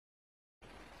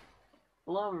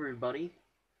Hello everybody,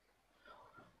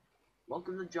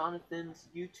 welcome to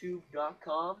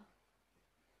jonathans.youtube.com,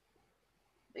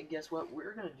 and guess what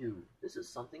we're gonna do? This is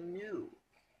something new.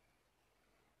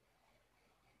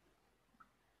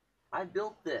 I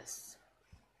built this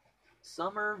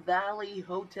Summer Valley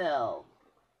Hotel,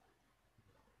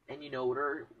 and you know what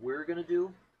we're gonna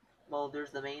do? Well,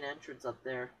 there's the main entrance up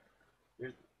there.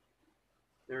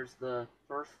 There's the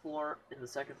first floor and the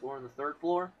second floor and the third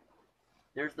floor.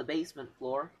 There's the basement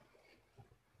floor.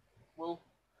 We'll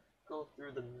go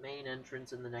through the main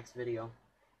entrance in the next video.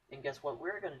 And guess what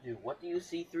we're going to do? What do you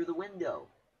see through the window?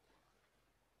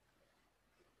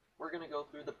 We're going to go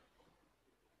through the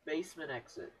basement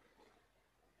exit.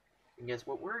 And guess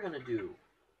what we're going to do?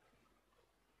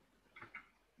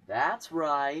 That's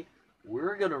right.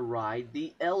 We're going to ride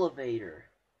the elevator.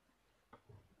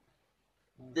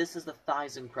 This is the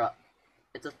thyssenkrupp.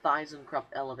 It's a thyssenkrupp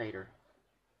elevator.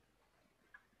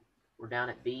 We're down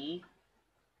at B.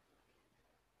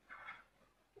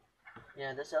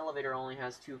 Yeah, this elevator only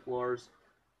has 2 floors.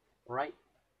 Right?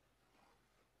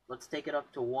 Let's take it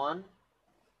up to 1.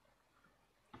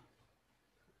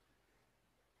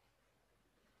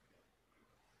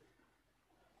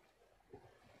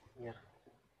 Yeah.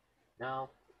 Now,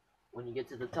 when you get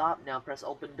to the top, now press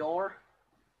open door.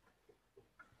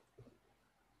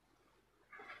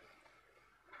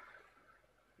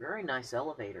 Very nice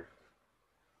elevator.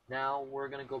 Now we're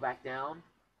going to go back down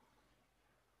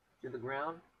to the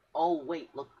ground. Oh,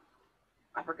 wait, look.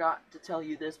 I forgot to tell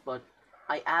you this, but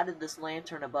I added this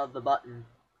lantern above the button.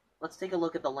 Let's take a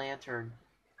look at the lantern.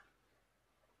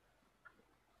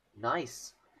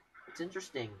 Nice. It's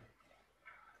interesting.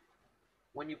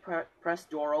 When you press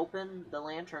door open, the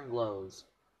lantern glows.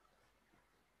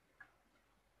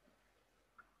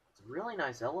 It's a really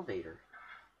nice elevator.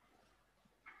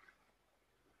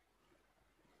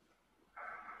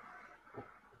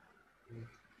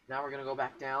 Now we're going to go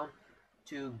back down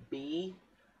to B.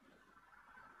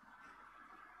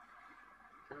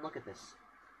 And look at this.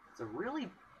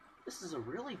 This is a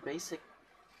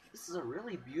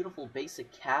really beautiful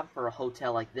basic cab for a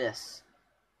hotel like this.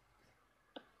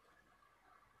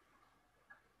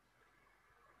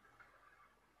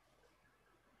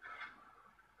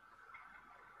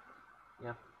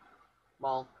 Yeah.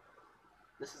 Well,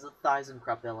 this is a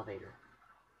thyssenkrupp elevator.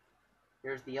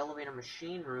 Here's the elevator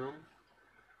machine room.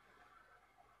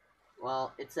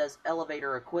 Well, it says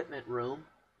elevator equipment room.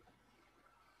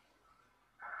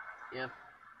 Yeah.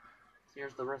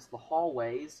 Here's the rest of the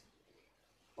hallways.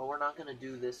 Well, we're not going to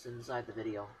do this inside the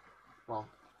video. Well,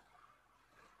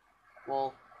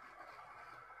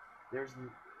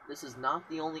 this is not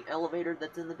the only elevator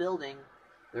that's in the building.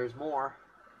 There's more.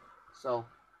 So,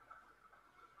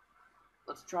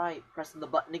 let's try pressing the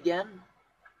button again.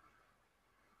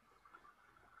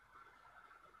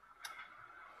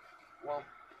 Well,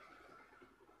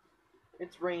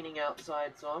 it's raining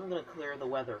outside, so I'm going to clear the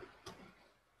weather.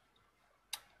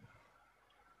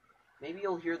 Maybe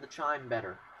you'll hear the chime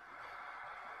better.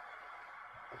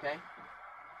 Okay?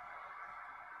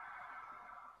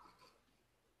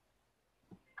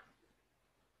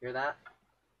 Hear that?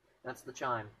 That's the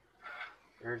chime.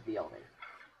 There's the elevator.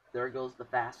 There goes the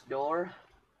fast door.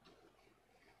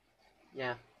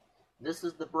 Yeah. This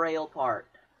is the braille part.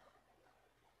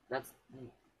 That's...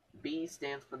 B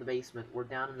stands for the basement. We're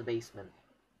down in the basement.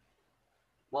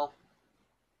 Well,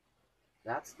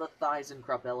 that's the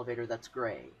thyssenkrupp elevator that's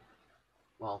gray.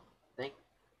 Well, thank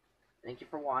you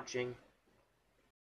for watching.